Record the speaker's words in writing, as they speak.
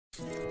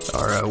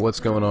Alright,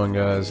 what's going on,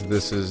 guys?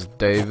 This is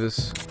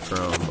Davis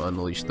from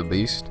Unleash the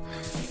Beast,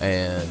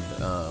 and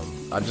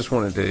I just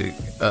wanted to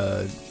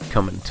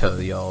come and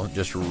tell y'all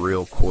just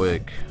real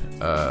quick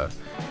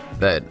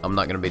that I'm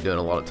not going to be doing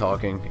a lot of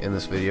talking in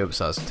this video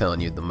besides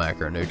telling you the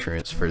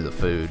macronutrients for the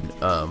food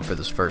for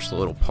this first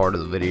little part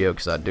of the video,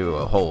 because I do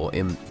a whole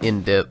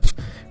in-depth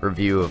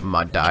review of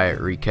my diet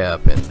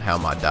recap and how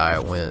my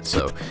diet went.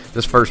 So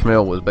this first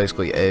meal was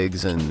basically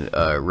eggs and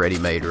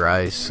ready-made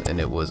rice, and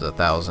it was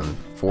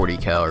 1,040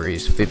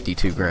 calories,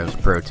 52 grams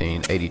of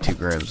protein, 82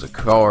 grams of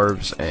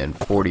carbs, and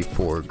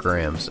 44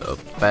 grams of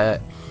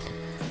fat.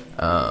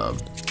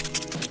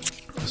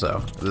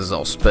 So this is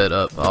all sped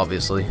up,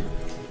 obviously.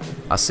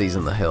 I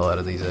seasoned the hell out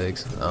of these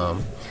eggs.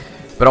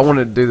 But I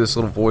wanted to do this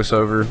little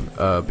voiceover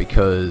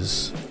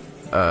because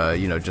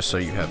you know, just so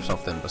you have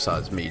something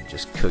besides me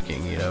just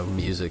cooking, you know,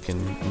 music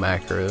and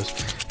macros.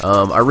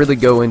 I really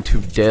go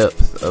into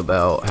depth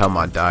about how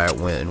my diet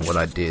went and what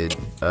I did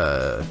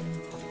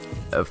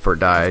for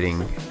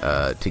dieting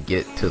to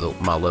get to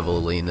my level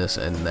of leanness,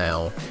 and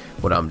now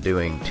what I'm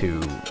doing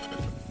to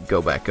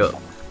go back up,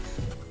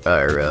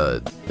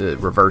 or the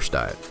reverse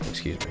diet,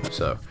 excuse me.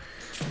 So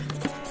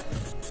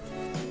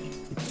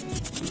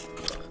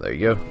there you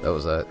go. That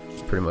was that.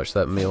 Pretty much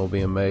that meal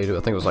being made. I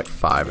think it was like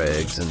 5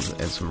 eggs and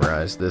some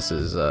rice. This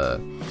is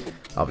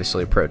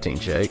obviously a protein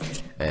shake,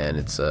 and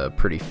it's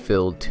pretty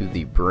filled to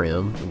the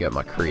brim. We got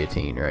my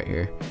creatine right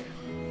here.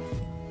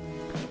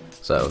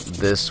 So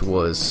this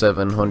was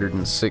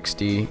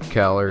 760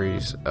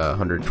 calories,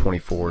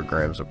 124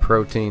 grams of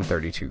protein,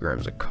 32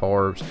 grams of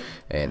carbs,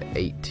 and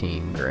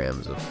 18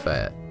 grams of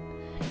fat.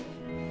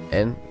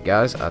 And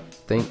guys, I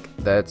think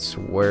that's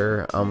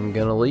where I'm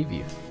gonna leave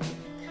you.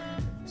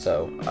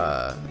 So,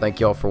 thank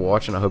y'all for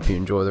watching. I hope you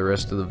enjoy the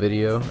rest of the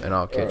video, and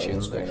I'll catch you in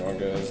the next one. What's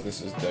going on, guys?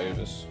 This is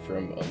Davis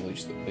from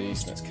Unleash the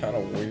Beast, and it's kind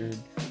of weird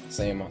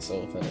seeing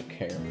myself in a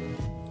camera.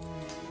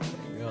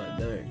 God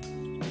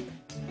dang.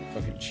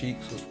 Fucking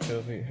cheeks look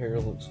chubby,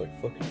 hair looks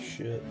like fucking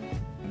shit.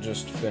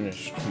 Just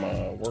finished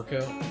my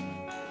workout,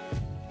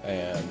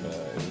 and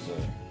it was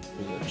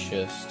a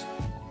chest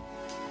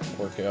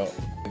workout.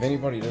 If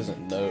anybody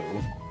doesn't know,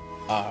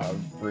 I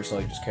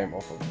recently just came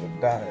off of a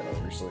diet. I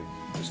recently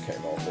just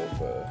came off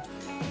of a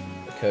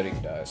cutting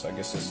diet, so I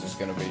guess this is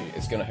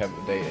it's gonna have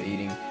a day of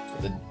eating.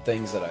 The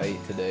things that I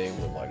ate today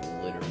were like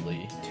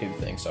literally 2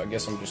 things, so I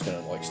guess I'm just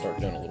gonna like start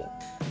doing a little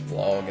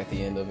vlog at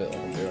the end of it like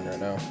I'm doing right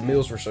now.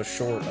 Meals were so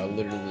short, I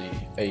literally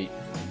ate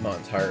my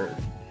entire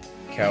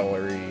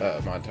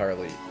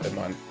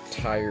my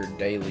entire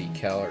daily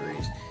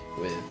calories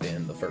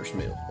within the first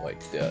meal.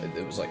 Like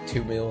it was like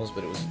 2 meals,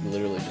 but it was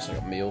literally just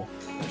like a meal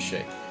and a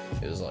shake.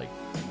 It was like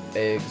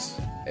eggs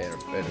and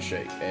a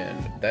shake, and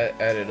that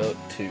added up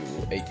to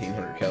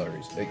 1,800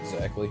 calories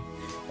exactly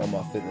on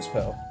my Fitness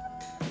Pal.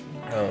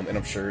 And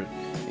I'm sure,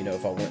 you know,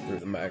 if I went through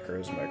the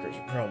macros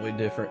are probably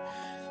different.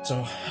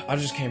 So I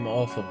just came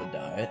off of a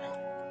diet,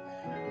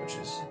 which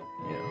is,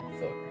 you know,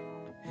 fuck.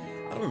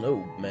 I don't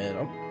know, man.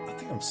 I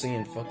think I'm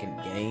seeing fucking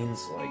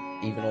gains, like,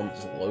 even on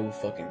this low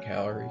fucking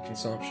calorie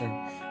consumption.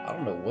 I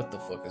don't know what the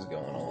fuck is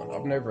going on.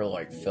 I've never,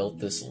 like, felt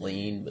this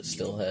lean, but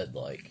still had,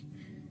 like,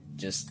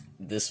 just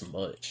this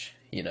much,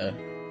 you know?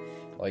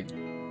 Like,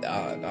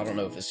 I don't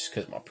know if it's just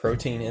because my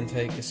protein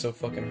intake is so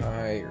fucking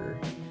high, or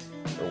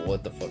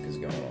what the fuck is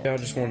going on. Yeah, I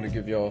just wanted to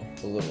give y'all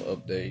a little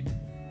update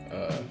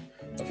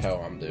of how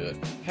I'm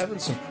doing. Having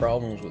some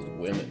problems with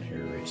women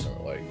here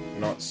recently, like,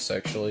 not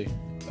sexually.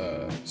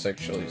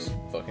 Sexually's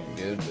fucking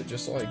good, but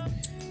just like,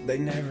 they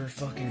never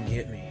fucking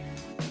get me.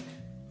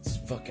 It's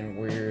fucking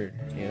weird,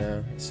 you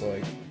know? It's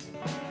like,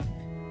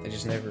 they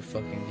just never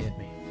fucking get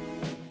me.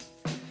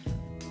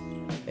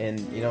 And,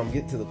 you know, I'm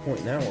getting to the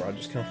point now where I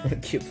just kind of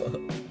want to give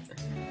up.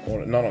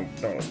 Not on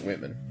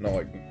women, not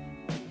like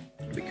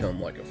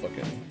become like a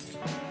fucking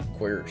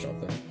queer or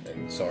something.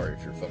 And sorry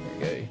if you're fucking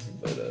gay,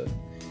 but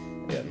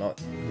yeah,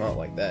 not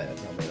like that. I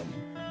mean,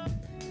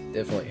 I'm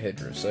definitely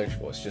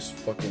heterosexual. It's just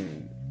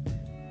fucking,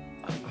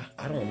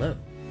 I don't know.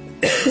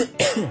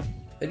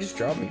 They just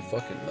drive me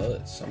fucking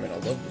nuts. I mean, I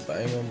love to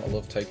bang them. I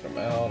love taking them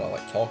out. I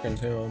like talking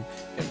to them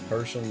in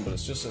person. But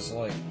it's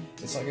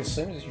like as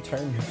soon as you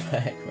turn your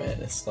back,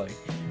 man, it's like,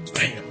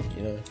 bam,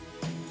 you know.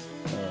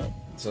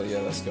 So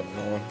yeah, that's going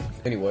on.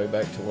 Anyway,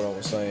 back to what I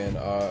was saying.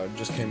 I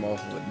just came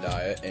off of a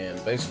diet,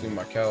 and basically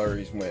my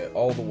calories went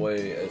all the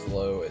way as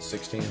low as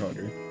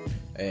 1,600.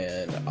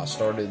 And I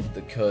started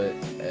the cut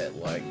at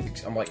like,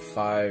 I'm like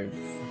 5'10",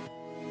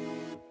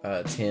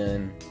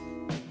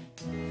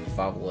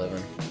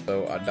 5'11",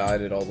 so I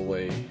dieted all the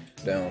way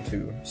down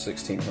to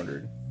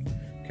 1,600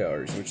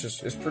 calories, which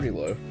is pretty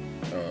low.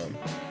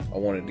 I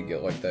wanted to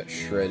get like that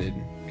shredded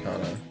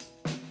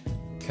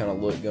kind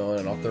of look going,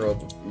 and I'll throw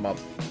up my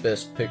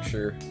best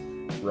picture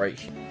right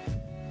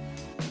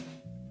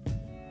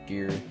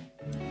here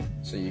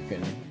so you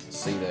can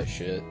see that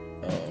shit,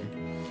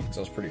 because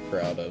I was pretty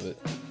proud of it.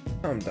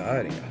 I'm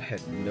dieting, I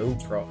had no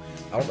problem.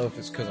 I don't know if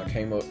it's because I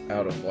came up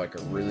out of like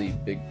a really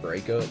big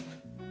breakup,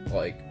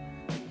 like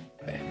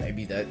maybe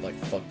maybe that like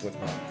fucked with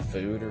my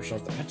food or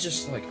something. I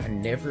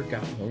never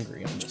got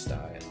hungry on this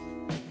diet.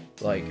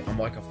 Like, I'm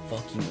like a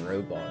fucking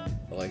robot.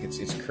 Like,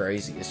 it's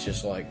crazy. It's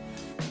just like,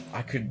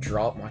 I could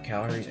drop my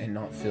calories and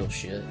not feel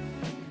shit.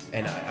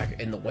 And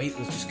and the weight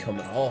was just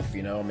coming off,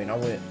 you know? I mean, I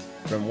went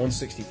from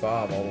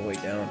 165 all the way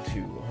down to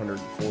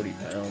 140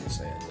 pounds,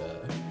 and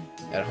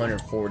at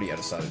 140, I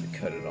decided to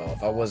cut it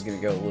off. I was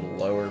gonna go a little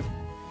lower.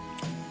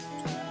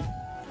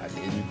 I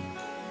didn't.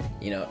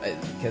 You know,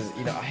 because,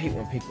 you know, I hate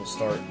when people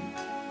start,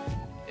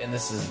 and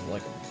this is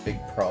like a big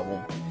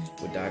problem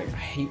with dieting. I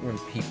hate when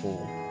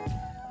people,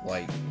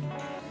 like,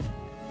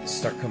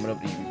 start coming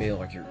up to you and being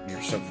like,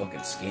 you're so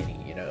fucking skinny,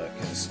 you know?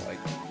 Because it's like,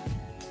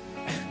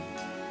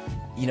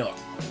 you know,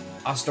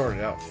 I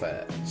started out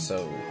fat,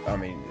 so, I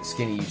mean,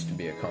 skinny used to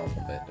be a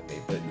compliment to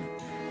me, but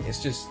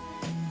it's just,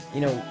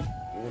 you know,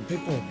 when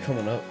people are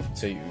coming up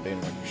to you and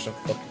being like, you're so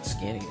fucking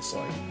skinny, it's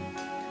like,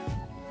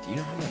 do you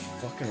know how much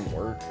fucking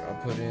work I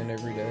put in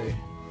every day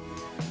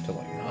to,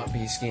 like, not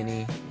be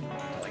skinny, to,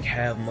 like,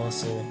 have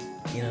muscle,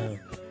 you know?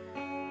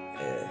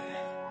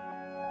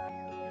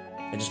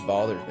 It just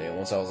bothers me.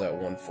 Once I was at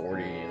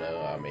 140, you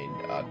know, I mean,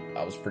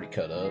 I was pretty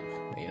cut up,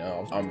 you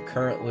know? I'm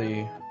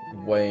currently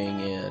weighing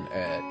in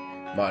at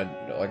my,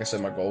 like I said,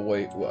 my goal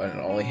weight,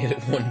 and I only hit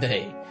it one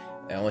day.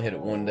 I only hit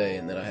it one day,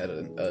 and then I had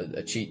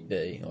a cheat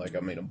day. Like, I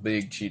made a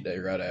big cheat day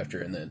right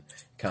after, and then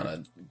kind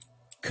of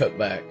cut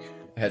back.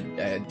 I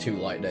had 2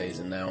 light days,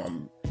 and now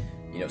I'm,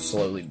 you know,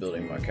 slowly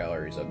building my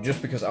calories up,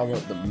 just because I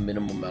want the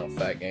minimum amount of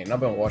fat gain. And I've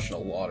been watching a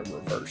lot of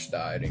reverse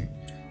dieting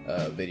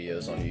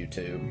videos on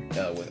YouTube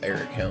with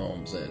Eric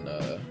Helms and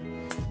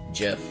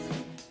Jeff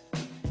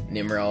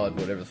Nimrod,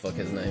 whatever the fuck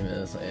his name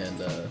is, and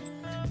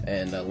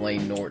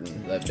Lane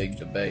Norton. That big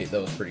debate, that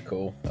was pretty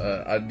cool.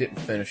 I didn't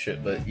finish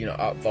it, but, you know,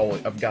 I've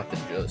got the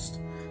gist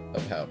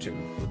of how to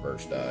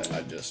reverse diet.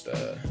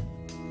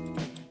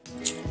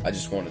 I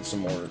just wanted some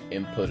more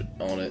input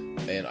on it,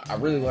 and I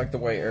really like the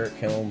way Eric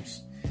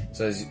Helms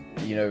says,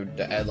 you know,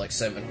 to add like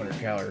 700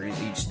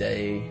 calories each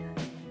day.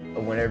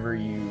 Whenever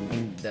you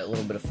eat that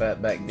little bit of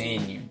fat back,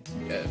 then you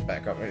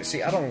back up.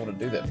 See, I don't want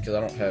to do that because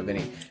I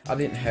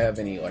didn't have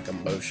any like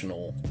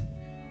emotional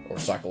or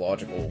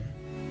psychological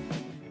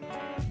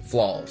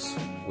flaws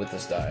with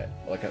this diet.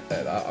 Like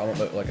that, I don't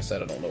know. Like I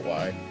said, I don't know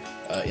why.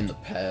 In the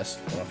past,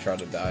 when I've tried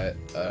to diet,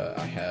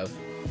 I have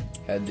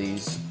had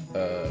these,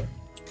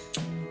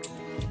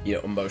 you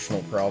know,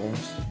 emotional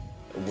problems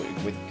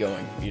with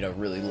going, you know,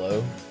 really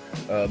low.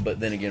 But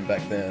then again,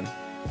 back then,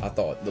 I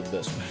thought the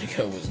best way to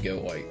go was go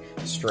like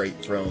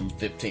straight from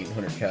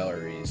 1,500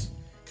 calories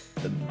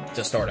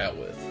to start out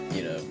with,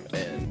 you know,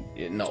 and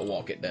not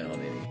walk it down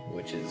any,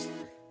 which is,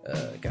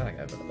 God, I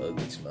have an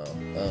ugly smell.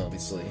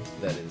 Obviously,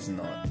 that is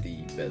not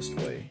the best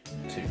way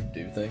to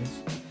do things.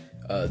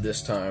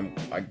 This time,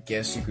 I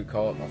guess you could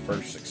call it my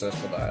first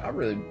successful diet. I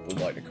really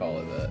would like to call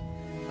it that,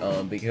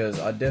 because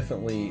I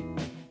definitely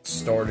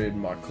started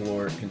my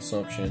caloric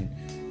consumption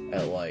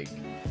at like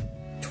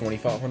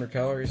 2,500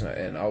 calories,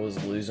 and I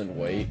was losing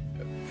weight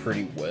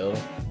pretty well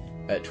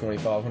at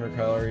 2,500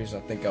 calories. I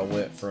think I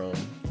went from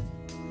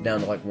down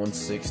to like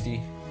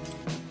 160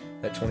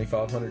 at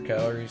 2,500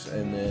 calories,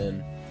 and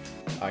then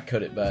I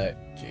cut it back.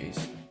 Jeez.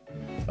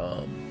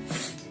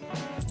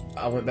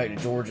 I went back to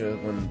Georgia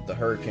when the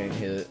hurricane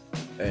hit,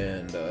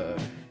 and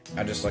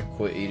I just like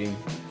quit eating.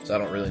 So I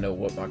don't really know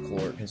what my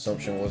caloric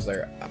consumption was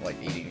there. I like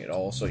eating at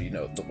all, so, you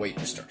know, the weight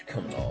just started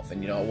coming off,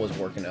 and, you know, I was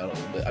working out a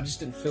little bit. I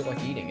just didn't feel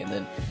like eating, and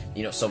then,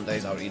 you know, some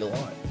days I would eat a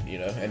lot, you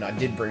know, and I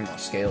did bring my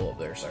scale up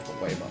there so I could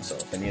weigh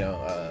myself, and, you know,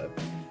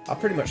 I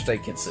pretty much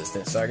stayed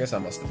consistent, so I guess I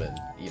must have been,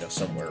 you know,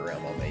 somewhere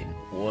around my main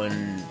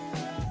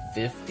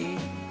 150,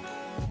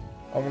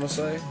 I want to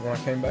say, when I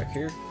came back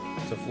here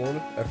to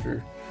Florida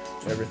after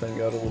everything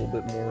got a little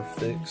bit more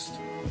fixed.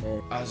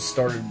 I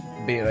started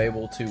being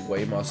able to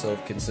weigh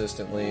myself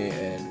consistently,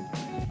 and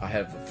I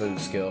have the food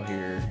scale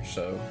here,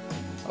 so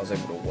I was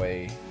able to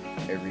weigh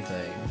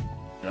everything.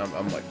 And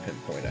I'm like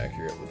pinpoint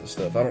accurate with the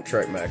stuff. I don't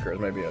track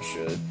macros, maybe I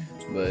should,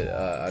 but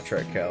I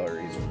track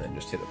calories and then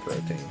just hit a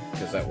protein,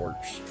 because that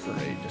works for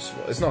me just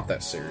well. It's not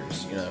that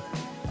serious, you know.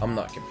 I'm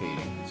not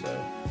competing,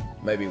 so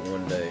maybe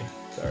one day.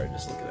 Sorry,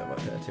 just looking at my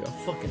tattoo. I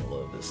fucking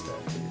love this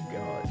tattoo.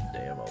 God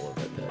damn, I love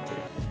that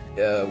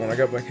tattoo. When I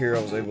got back here,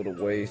 I was able to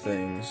weigh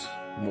things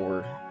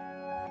more,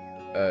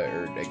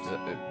 or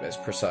as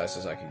precise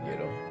as I could get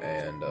them,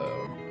 and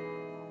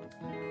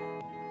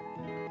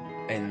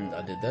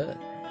I did that.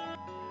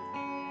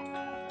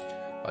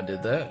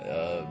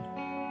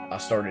 I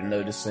started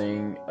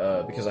noticing,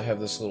 because I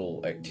have this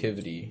little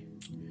activity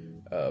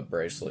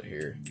bracelet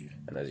here,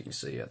 and as you can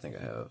see, I think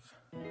I have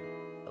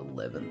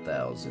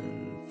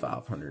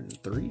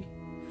 11,503.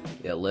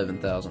 Yeah,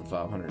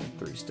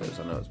 11,503 steps.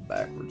 I know it's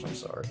backwards, I'm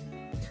sorry.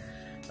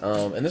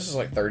 And this is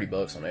like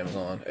 $30 on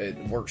Amazon. It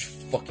works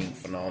fucking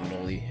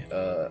phenomenally.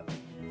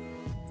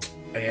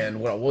 And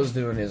what I was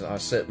doing is I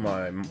set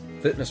my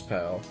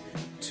FitnessPal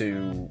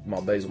to my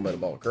basal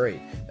metabolic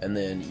rate, and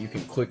then you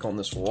can click on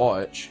this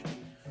watch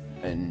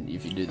and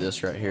if you do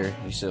this right here,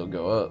 you still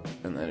go up,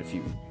 and then if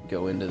you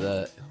go into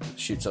that, it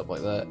shoots up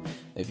like that.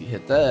 If you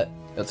hit that,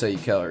 I'll tell you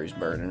calories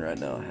burning right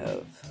now. I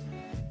have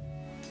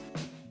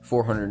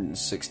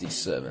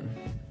 467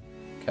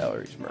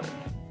 calories burned.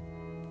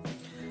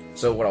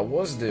 So what I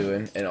was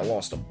doing, and I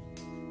lost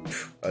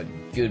a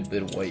good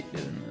bit of weight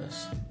doing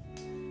this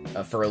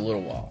for a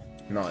little while.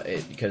 Not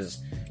it, because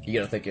you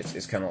gotta think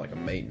it's kind of like a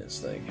maintenance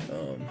thing.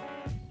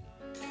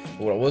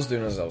 What I was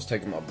doing is I was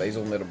taking my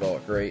basal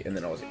metabolic rate, and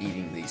then I was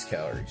eating these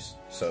calories.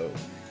 So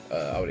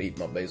I would eat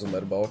my basal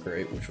metabolic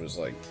rate, which was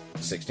like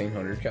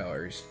 1,600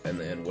 calories, and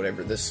then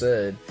whatever this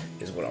said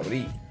is what I would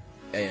eat.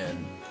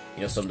 And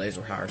you know, some days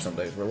were higher, some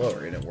days were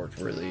lower, and it worked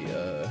really.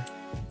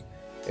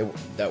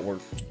 That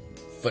worked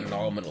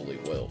phenomenally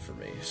well for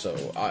me. So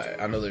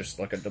I know there's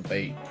like a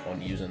debate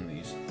on using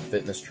these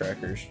fitness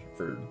trackers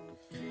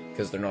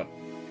because they're not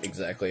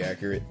exactly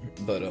accurate,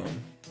 but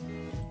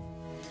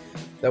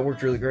that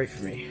worked really great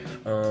for me.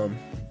 And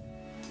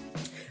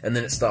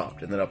then it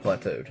stopped, and then I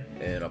plateaued,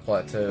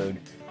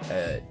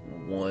 at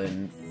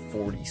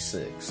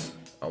 146.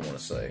 I want to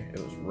say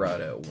it was right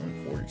at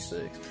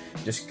 146.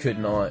 Just could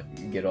not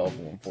get off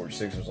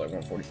 146. It was like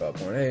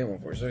 145.8,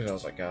 146. I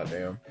was like, God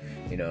damn,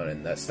 you know.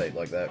 And that stayed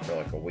like that for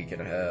like a week and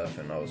a half.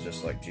 And I was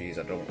just like, geez,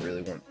 I don't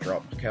really want to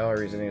drop my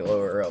calories any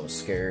lower. I was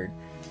scared,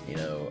 you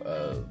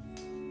know.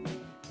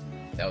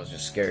 I was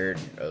just scared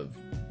of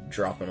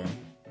dropping them,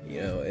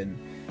 you know, and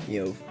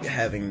you know,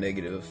 having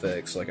negative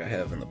effects like I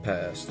have in the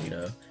past, you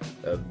know,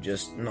 of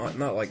just not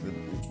like the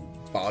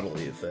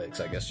bodily effects,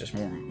 I guess, just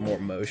more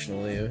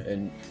emotionally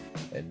and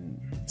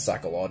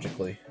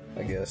psychologically,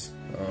 I guess.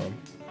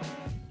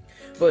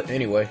 But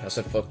anyway, I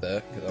said fuck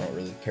that, because I don't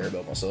really care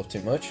about myself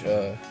too much.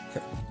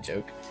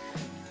 Joke.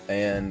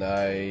 And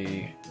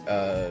I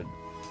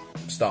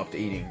stopped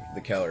eating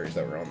the calories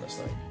that were on this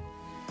thing.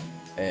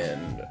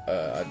 And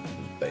I was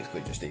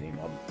basically just eating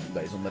my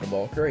basal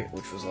metabolic rate,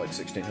 which was like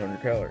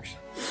 1,600 calories.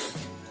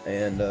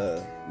 And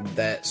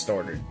that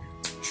started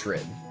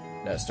shredding.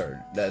 That's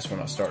when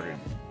I started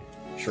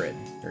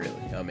shredding, really.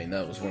 I mean,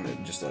 that was when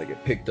it just like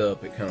it picked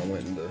up. It kind of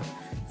went into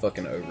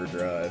fucking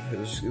overdrive. It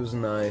was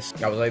nice.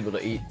 I was able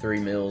to eat 3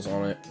 meals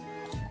on it.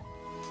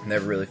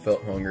 Never really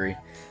felt hungry.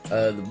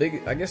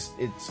 I guess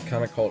it's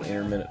kind of called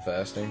intermittent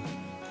fasting,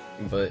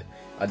 but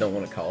I don't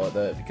want to call it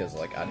that because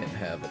like I didn't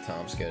have a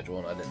time schedule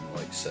and I didn't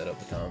like set up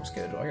a time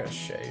schedule. I gotta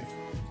shave.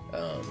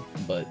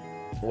 But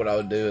what I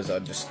would do is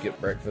I'd just skip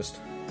breakfast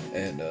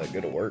and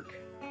go to work.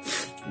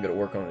 Go to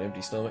work on an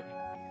empty stomach.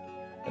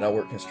 And I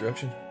work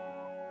construction.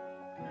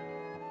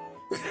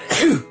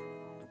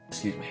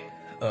 Excuse me.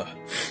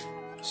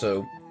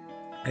 So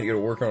I had to go to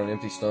work on an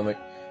empty stomach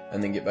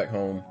and then get back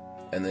home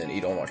and then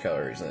eat all my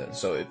calories then.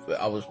 So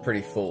I was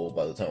pretty full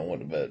by the time I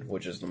went to bed,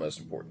 which is the most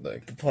important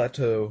thing. The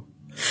plateau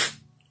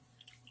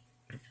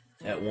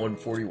at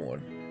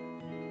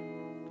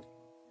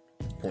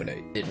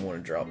 141.8. Didn't want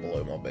to drop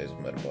below my basal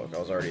metabolic. I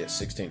was already at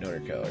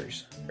 1,600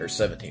 calories. Or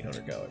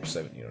 1,700 calories.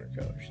 1,700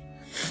 calories.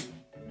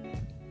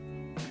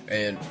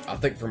 And I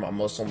think for my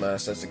muscle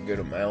mass, that's a good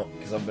amount,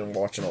 because I've been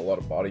watching a lot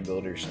of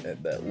bodybuilders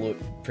that look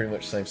pretty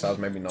much the same size.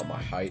 Maybe not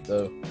my height,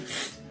 though,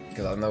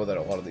 because I know that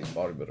a lot of these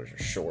bodybuilders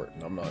are short,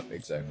 and I'm not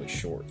exactly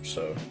short.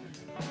 So,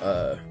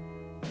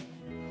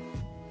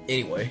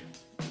 anyway,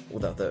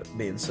 without that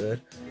being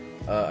said,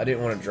 I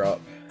didn't want to drop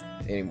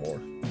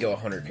anymore. Go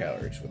 100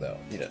 calories without,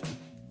 you know,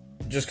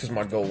 just because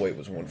my goal weight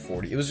was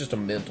 140. It was just a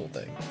mental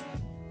thing.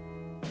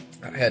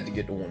 I had to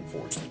get to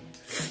 140.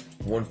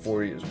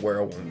 140 is where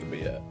I wanted to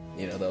be at.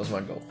 You know, that was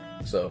my goal.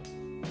 So,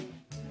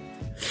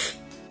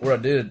 what I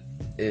did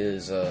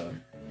is, I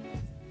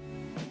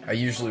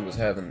usually was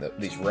having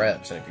these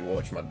wraps, and if you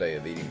watch my day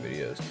of eating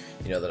videos,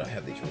 you know that I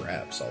have these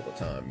wraps all the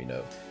time, you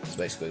know. It's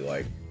basically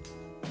like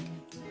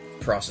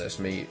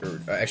processed meat,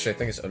 or actually I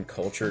think it's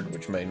uncultured,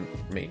 which may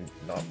mean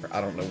not, I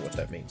don't know what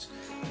that means.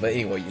 But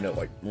anyway, you know,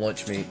 like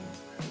lunch meat,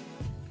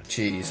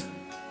 cheese,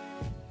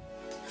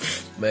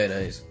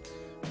 mayonnaise,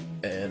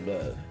 and,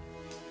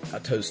 I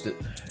toast it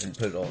and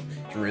put it on.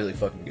 It's really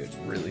fucking good. It's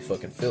really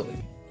fucking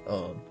filling.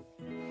 And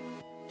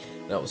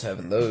I was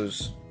having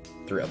those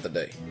throughout the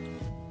day.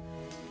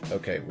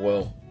 Okay,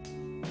 well,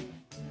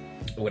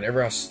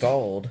 whenever I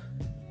stalled,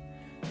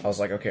 I was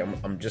like, okay,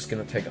 I'm just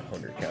gonna take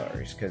 100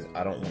 calories, because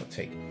I don't want to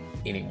take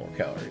any more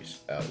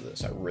calories out of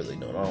this. I really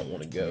don't. I don't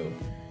want to go,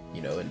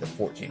 you know, into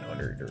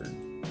 1,400 or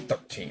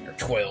 13 or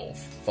 12.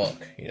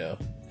 Fuck, you know.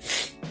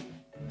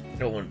 I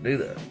don't want to do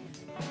that.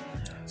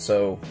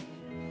 So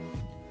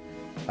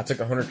I took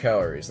 100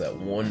 calories that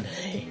one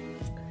day,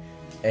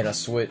 and I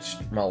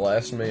switched my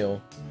last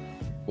meal,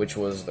 which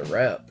was the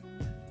wrap,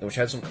 which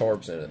had some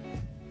carbs in it,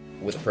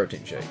 with a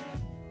protein shake.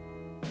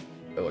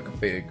 Like a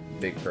big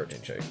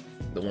protein shake.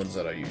 The ones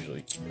that I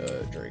usually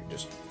drink.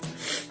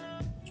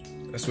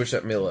 I switched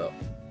that meal out,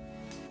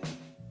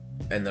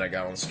 and then I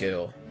got on the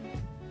scale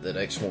the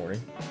next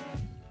morning,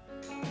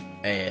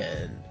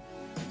 and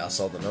I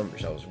saw the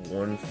numbers. I was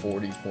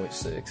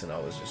 140.6, and I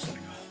was just like,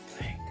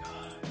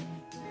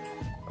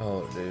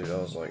 oh, dude, I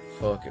was like,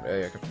 fucking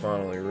A, I could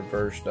finally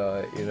reverse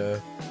diet, you know?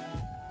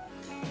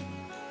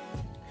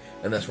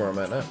 and that's where I'm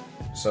at now.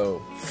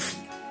 So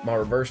my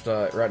reverse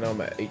diet right now,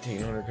 I'm at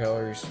 1,800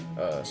 calories.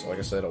 So like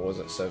I said, I was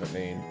at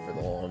 17 for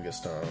the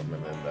longest time,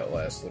 and then that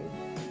last little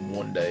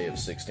one day of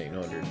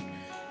 1,600,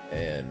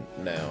 and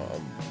now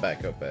I'm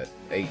back up at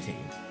 18.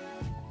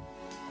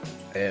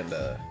 And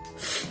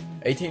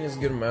 18 is a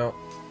good amount.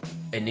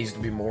 It needs to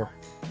be more.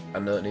 I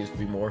know it needs to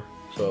be more.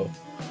 So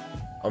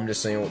I'm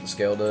just seeing what the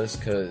scale does,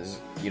 because,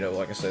 you know,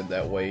 like I said,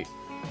 that weight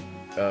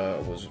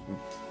was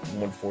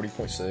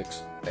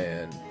 140.6,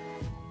 and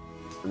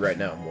right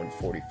now I'm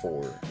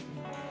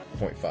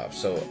 144.5.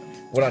 So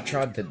what I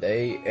tried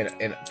today,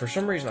 and for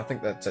some reason I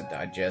think that's a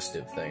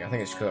digestive thing. I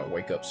think it's because I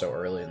wake up so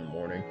early in the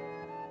morning.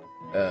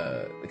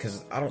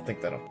 Because I don't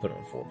think that I've put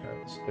on 4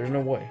 pounds. There's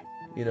no way,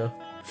 you know?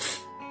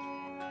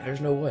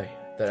 There's no way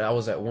that I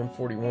was at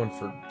 141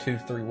 for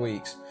 2-3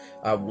 weeks.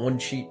 I have one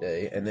cheat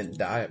day, and then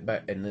diet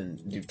back, and then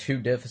do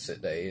 2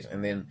 deficit days,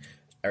 and then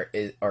are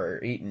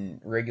eating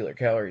regular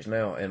calories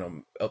now, and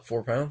I'm up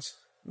 4 pounds?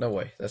 No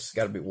way. That's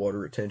got to be water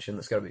retention.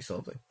 That's got to be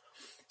something.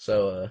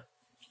 So,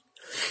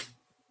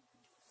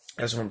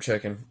 that's what I'm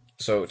checking.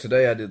 So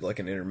today I did like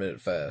an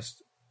intermittent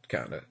fast,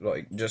 kind of,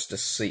 like, just to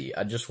see.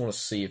 I just want to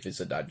see if it's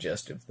a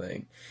digestive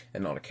thing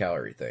and not a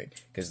calorie thing.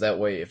 Because that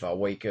way, if I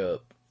wake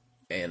up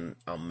and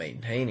I'm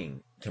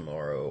maintaining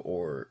tomorrow,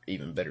 or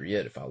even better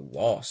yet, if I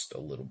lost a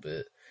little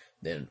bit,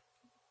 then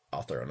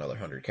I'll throw another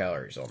 100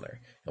 calories on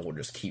there, and we'll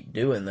just keep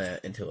doing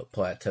that until it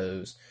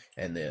plateaus,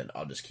 and then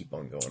I'll just keep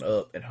on going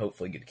up, and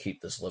hopefully get to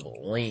keep this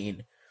level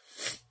lean.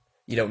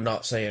 You know,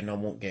 not saying I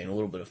won't gain a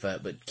little bit of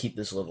fat, but keep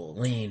this level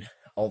lean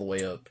all the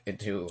way up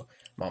into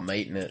my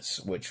maintenance,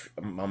 which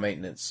my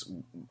maintenance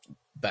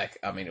back,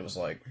 I mean, it was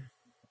like,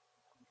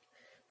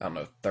 I don't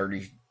know,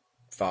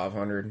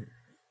 3,500,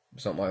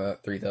 something like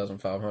that,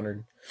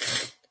 3,500.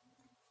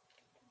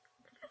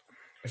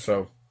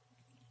 So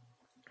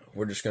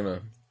we're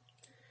gonna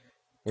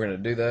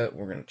do that.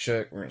 We're gonna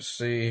check. We're gonna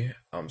see.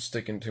 I'm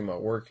sticking to my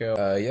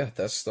workout. Yeah,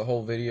 that's the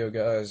whole video,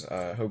 guys.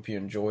 I hope you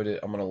enjoyed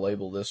it. I'm gonna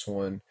label this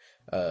one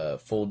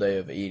full day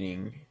of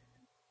eating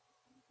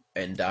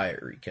and diet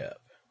recap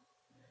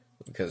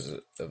because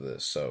of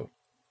this. So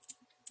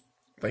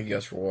thank you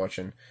guys for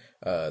watching.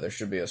 There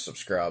should be a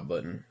subscribe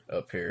button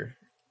up here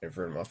in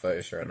front of my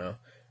face right now.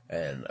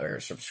 And, or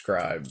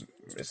subscribe,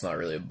 it's not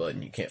really a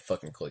button. You can't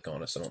fucking click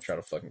on it, so don't try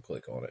to fucking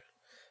click on it.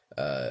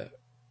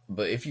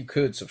 But if you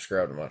could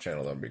subscribe to my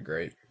channel, that would be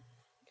great.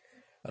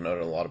 I know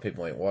that a lot of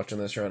people ain't watching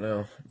this right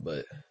now,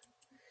 but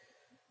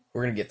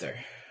we're going to get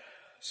there.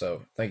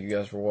 So, thank you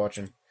guys for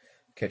watching.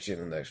 Catch you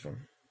in the next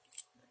one.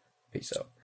 Peace out.